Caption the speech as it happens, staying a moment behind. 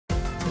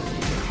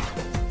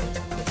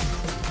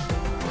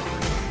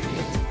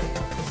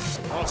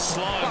Oh,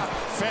 Sloan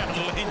found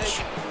Lynch.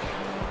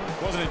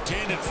 Wasn't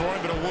intended for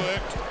him, but it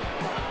worked.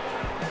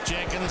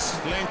 Jenkins,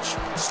 Lynch,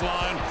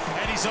 Sloan,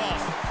 and he's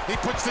off. He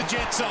puts the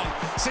Jets on,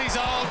 sees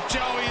old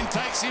Joey and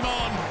takes him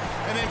on,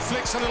 and then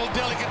flicks a little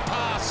delicate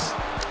pass.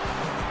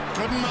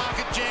 Couldn't mark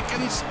it,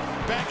 Jenkins.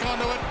 Back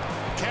onto it.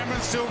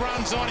 Cameron still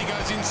runs on. He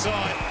goes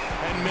inside.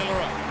 And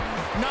Miller.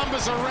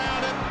 Numbers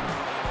around it.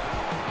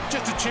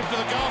 Just a chip to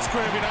the goal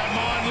square, if you don't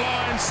mind.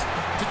 Lines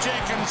to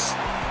Jenkins,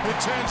 who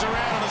turns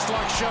around and it's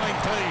like shelling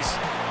peas.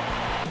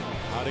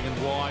 Harding and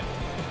White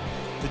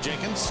to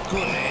Jenkins.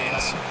 Good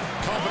hands.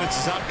 Confidence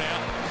is up now.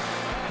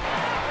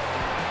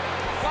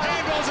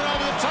 Handballs it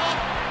over the top.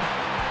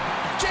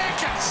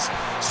 Jenkins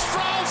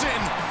strolls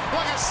in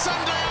like a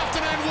Sunday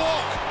afternoon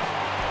walk.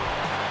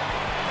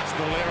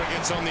 Malera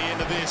gets on the end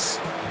of this.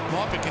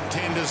 Might be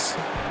contenders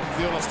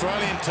for the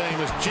All-Australian team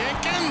as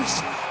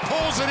Jenkins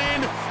pulls it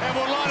in and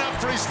will line up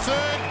for his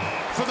third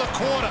for the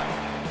quarter.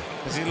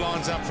 As he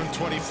lines up from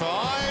 25,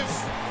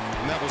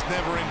 and that was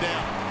never in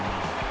doubt.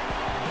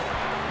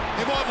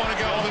 He might want to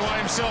go all the way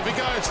himself. He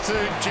goes to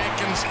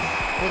Jenkins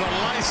with a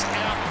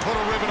lace-out, put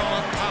a ribbon on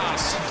it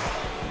pass.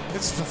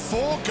 It's for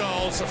 4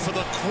 goals for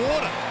the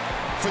quarter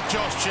for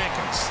Josh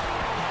Jenkins.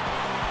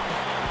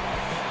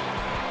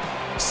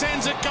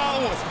 Sends it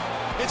goalward.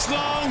 It's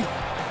long.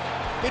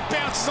 It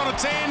bounces on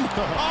its end.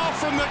 Oh,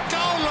 from the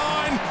goal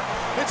line.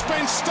 It's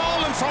been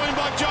stolen from him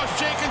by Josh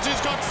Jenkins, who's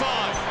got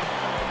 5.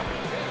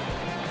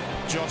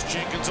 Josh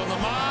Jenkins on the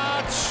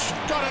march.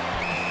 Got it.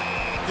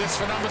 This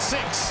for number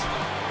 6.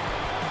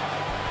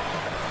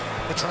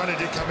 The trainer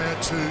did come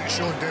out to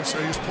Sean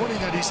Dempsey. He was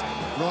pointing at his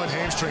right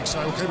hamstring,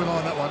 so we'll keep an eye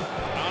on that one.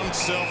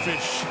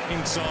 Unselfish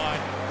inside.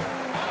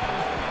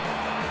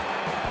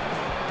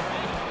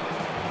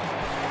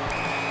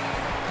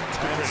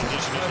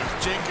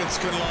 Jenkins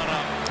can line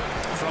up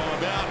from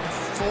about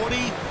 40.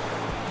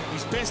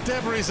 His best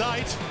ever is 8.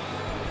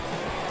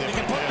 He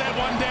can put that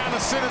one down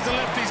as soon as the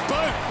lefty's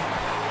boot.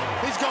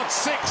 He's got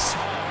 6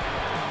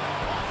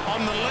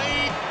 on the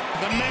lead.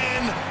 The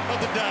man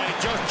of the day,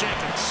 Josh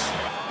Jenkins.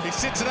 He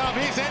sits it up.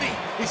 Here's Eddie.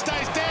 He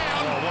stays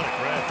down. Oh, what a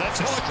grab.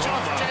 That's a strong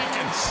Josh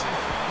Jenkins.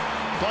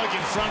 Bloke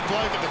in front,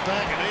 bloke at the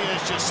back, and he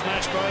has just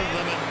smashed both of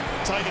them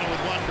and taken it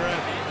with one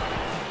grab.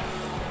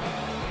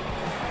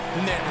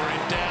 Never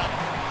in doubt.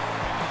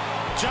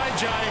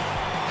 JJ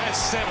has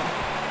 7.